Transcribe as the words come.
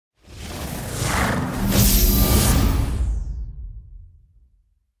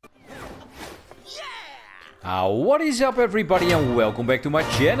What is up everybody and welcome back to my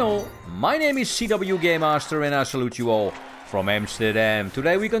channel. My name is ZWGamemaster and I salute you all from Amsterdam.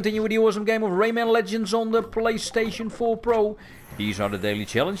 Today we continue with the awesome game of Rayman Legends on the PlayStation 4 Pro. These are the daily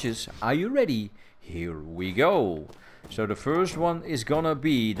challenges. Are you ready? Here we go. So the first one is gonna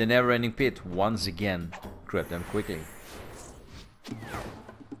be the never-ending pit once again. Grab them quickly.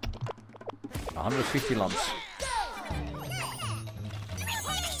 150 lumps.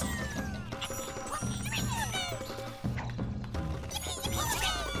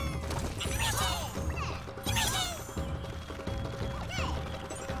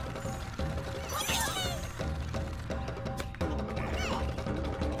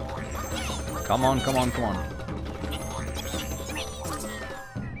 Come on, come on, come on.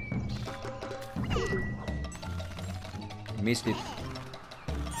 Missed it.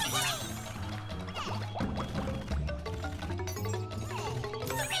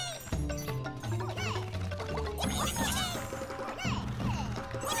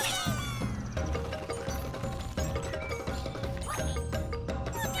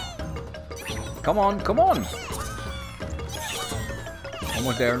 Come on, come on.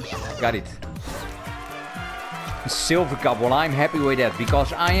 Almost there. Got it. Silver cup, well I'm happy with that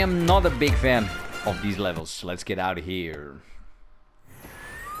because I am not a big fan of these levels. Let's get out of here.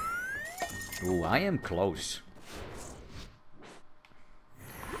 Ooh, I am close.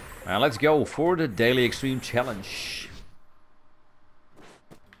 Now let's go for the daily extreme challenge.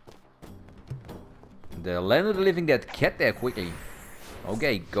 The land of the living dead, get there quickly.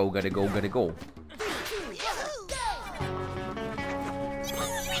 Okay, go, gotta go, gotta go.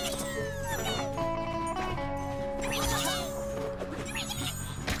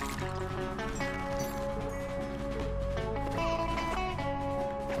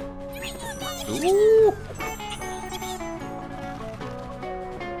 Ooh.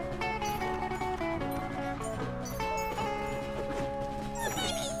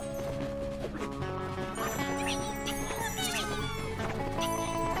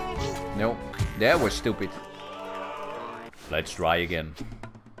 No, that was stupid. Let's try again.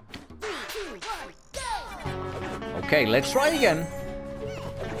 Okay, let's try again.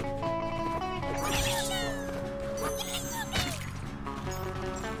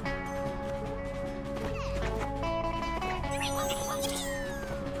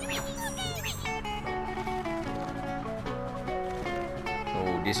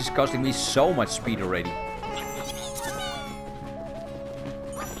 This is costing me so much speed already.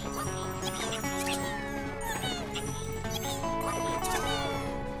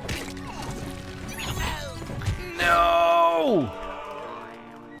 No!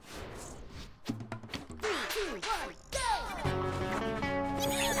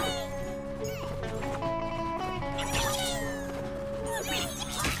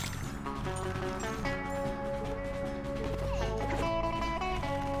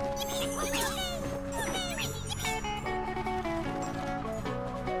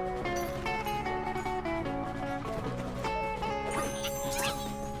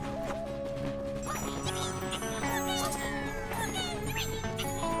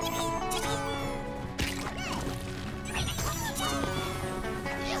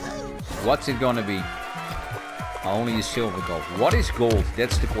 What's it gonna be? Only a silver gold. What is gold?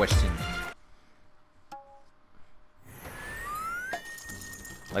 That's the question.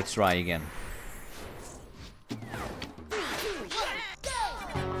 Let's try again.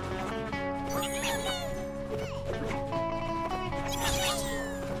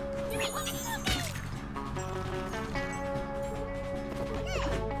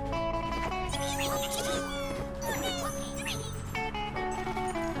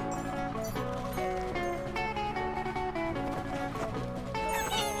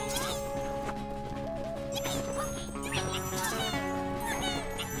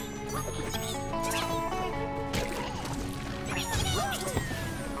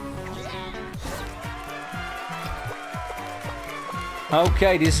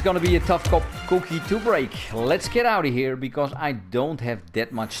 Okay, this is gonna be a tough cookie to break. Let's get out of here because I don't have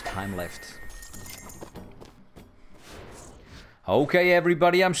that much time left. Okay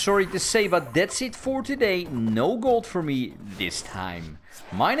everybody, I'm sorry to say, but that's it for today. No gold for me this time.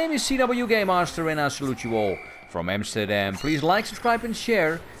 My name is ZWGamemaster and I salute you all from Amsterdam. Please like, subscribe and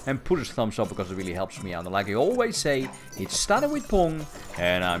share and put a thumbs up because it really helps me out. And like I always say, it started with Pong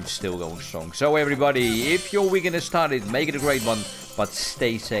and I'm still going strong. So everybody, if your weekend has started, make it a great one. But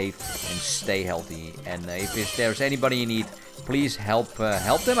stay safe and stay healthy. And if there's anybody in need, please help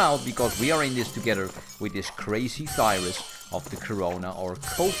them out because we are in this together with this crazy virus of the corona or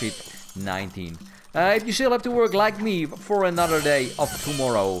COVID-19. If you still have to work like me for another day of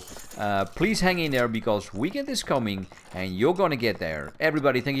tomorrow, please hang in there because weekend is coming and you're gonna get there.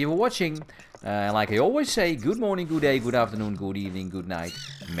 Everybody, thank you for watching. Like I always say, good morning, good day, good afternoon, good evening, good night.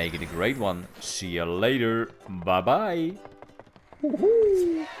 Make it a great one. See you later. Bye bye.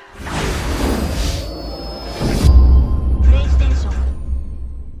 Woohoo.